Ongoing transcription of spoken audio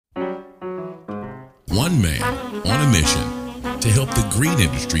One man on a mission to help the green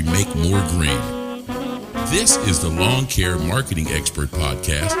industry make more green. This is the Lawn Care Marketing Expert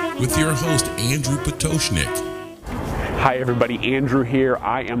Podcast with your host, Andrew Potoshnik. Hi everybody, Andrew here.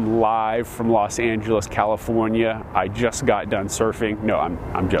 I am live from Los Angeles, California. I just got done surfing. No,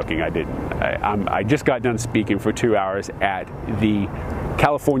 I'm joking, I didn't. I just got done speaking for 2 hours at the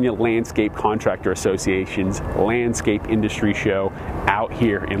California Landscape Contractor Association's Landscape Industry Show out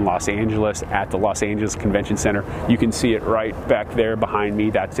here in Los Angeles at the Los Angeles Convention Center. You can see it right back there behind me,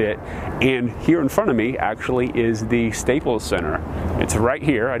 that's it. And here in front of me actually is the Staples Center. It's right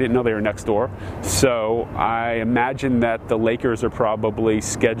here. I didn't know they were next door. So I imagine that the Lakers are probably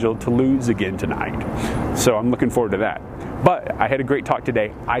scheduled to lose again tonight. So I'm looking forward to that. But I had a great talk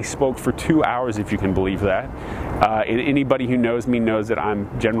today. I spoke for 2 hours, if you can believe that. And anybody who knows me knows that I'm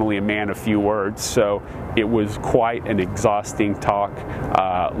generally a man of few words, so it was quite an exhausting talk.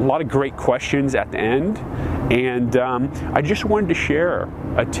 A lot of great questions at the end, and I just wanted to share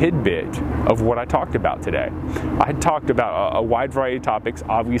a tidbit of what I talked about today. I had talked about a wide variety of topics,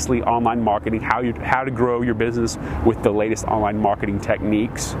 obviously online marketing, how to grow your business with the latest online marketing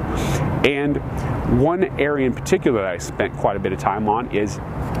techniques. And one area in particular that I spent quite a bit of time on is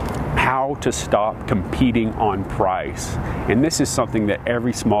how to stop competing on price. And this is something that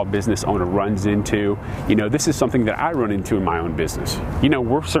every small business owner runs into. You know, this is something that I run into in my own business. You know,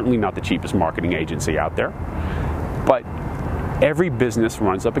 we're certainly not the cheapest marketing agency out there, but every business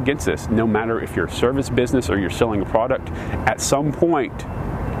runs up against this. No matter if you're a service business or you're selling a product, at some point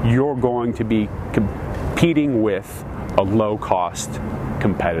you're going to be competing with a low-cost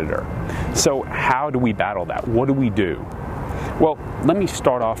competitor. So how do we battle that? What do we do? Well, let me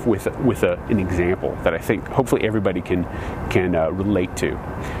start off with an example that I think hopefully everybody can relate to.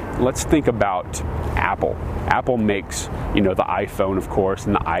 Let's think about Apple. Apple makes, you know, the iPhone, of course,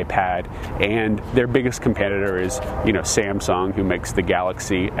 and the iPad, and their biggest competitor is, you know, Samsung, who makes the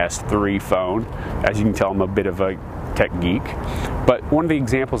Galaxy S3 phone. As you can tell, I'm a bit of a tech geek. But one of the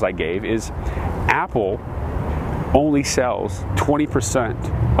examples I gave is Apple only sells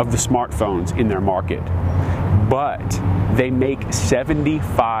 20% of the smartphones in their market, but they make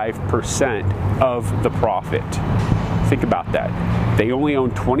 75% of the profit. Think about that. They only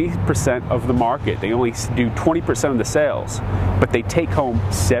own 20% of the market. They only do 20% of the sales, but they take home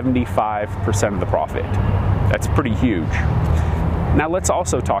 75% of the profit. That's pretty huge. Now let's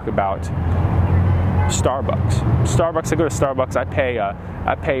also talk about Starbucks. I go to Starbucks, I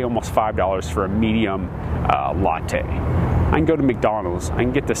pay almost $5 for a medium latte. I can go to McDonald's, I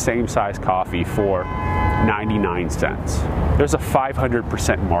can get the same size coffee for 99 cents. There's a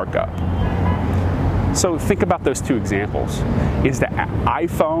 500% markup. So think about those two examples. Is the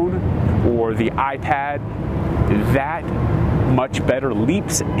iPhone or the iPad that much better,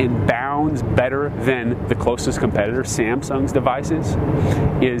 leaps and bounds better than the closest competitor, Samsung's devices?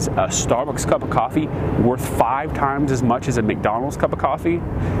 Is a Starbucks cup of coffee worth 5 times as much as a McDonald's cup of coffee?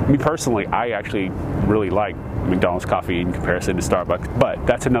 Me personally, I actually really like McDonald's coffee in comparison to Starbucks, but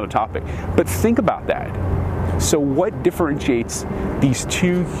that's another topic. But think about that. So what differentiates these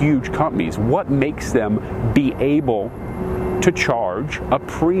two huge companies? What makes them be able to charge a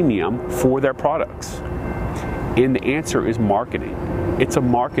premium for their products? And the answer is marketing. It's a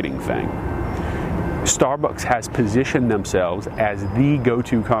marketing thing. Starbucks has positioned themselves as the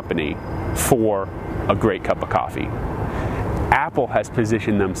go-to company for a great cup of coffee. Apple has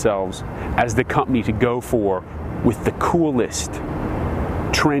positioned themselves as the company to go for with the coolest,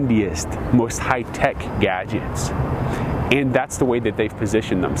 trendiest, most high-tech gadgets. And that's the way that they've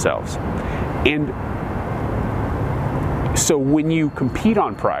positioned themselves. And so when you compete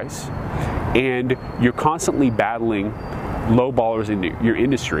on price and you're constantly battling lowballers in your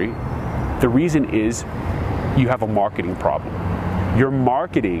industry, the reason is you have a marketing problem. Your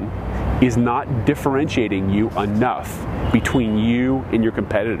marketing is not differentiating you enough between you and your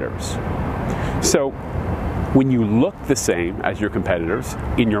competitors. So when you look the same as your competitors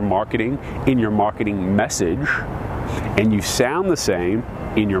in your marketing message, and you sound the same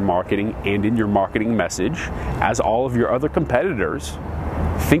in your marketing and in your marketing message as all of your other competitors,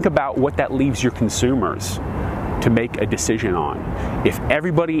 think about what that leaves your consumers to make a decision on. If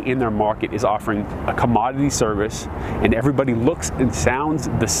everybody in their market is offering a commodity service and everybody looks and sounds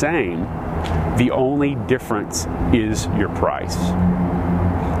the same, the only difference is your price.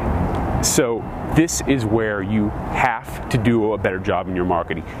 So this is where you have to do a better job in your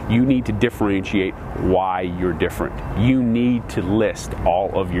marketing. You need to differentiate why you're different. You need to list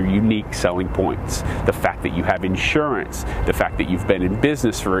all of your unique selling points. The fact that you have insurance, the fact that you've been in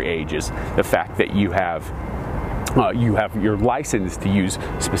business for ages, the fact that you have You have your license to use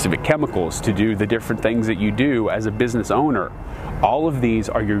specific chemicals to do the different things that you do as a business owner. All of these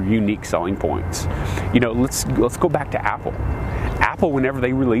are your unique selling points. Let's go back to Apple. Apple, whenever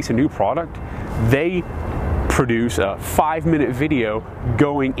they release a new product, they produce a 5-minute video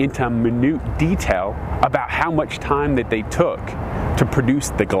going into minute detail about how much time that they took to produce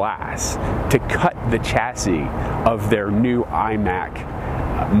the glass, to cut the chassis of their new iMac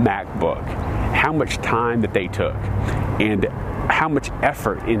MacBook, how much time that they took, and how much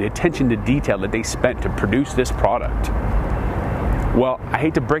effort and attention to detail that they spent to produce this product. Well, I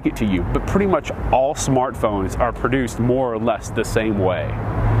hate to break it to you, but pretty much all smartphones are produced more or less the same way.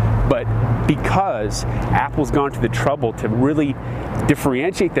 But because Apple's gone to the trouble to really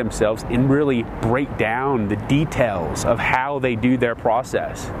differentiate themselves and really break down the details of how they do their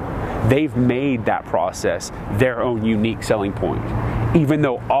process, they've made that process their own unique selling point, even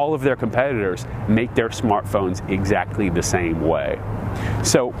though all of their competitors make their smartphones exactly the same way.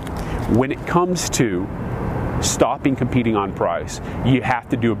 So when it comes to stopping competing on price, you have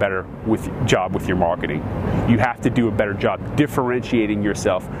to do a better job with your marketing. You have to do a better job differentiating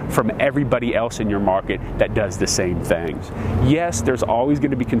yourself from everybody else in your market that does the same things. Yes, there's always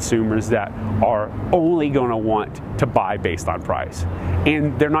going to be consumers that are only going to want to buy based on price,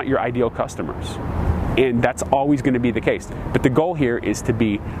 and they're not your ideal customers. And that's always going to be the case. But the goal here is to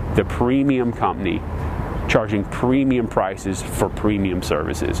be the premium company charging premium prices for premium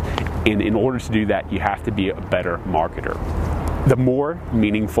services. And in order to do that, you have to be a better marketer. The more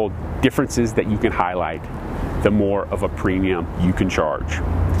meaningful differences that you can highlight, the more of a premium you can charge.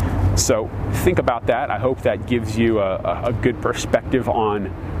 So think about that. I hope that gives you a good perspective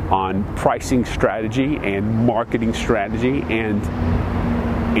on pricing strategy and marketing strategy. And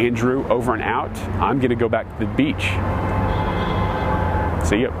Andrew, over and out. I'm going to go back to the beach.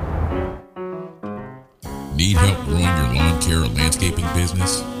 See you. Need help growing your lawn care or landscaping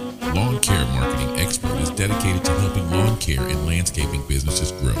business? Lawn Care Marketing Expert is dedicated to helping lawn care and landscaping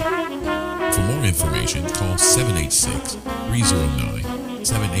businesses grow. For more information, call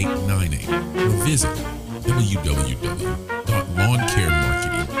 786-309-7898 or visit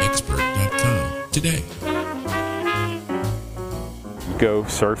www.lawncaremarketingexpert.com today. Go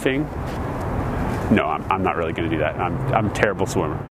surfing? No, I'm not really going to do that. I'm a terrible swimmer.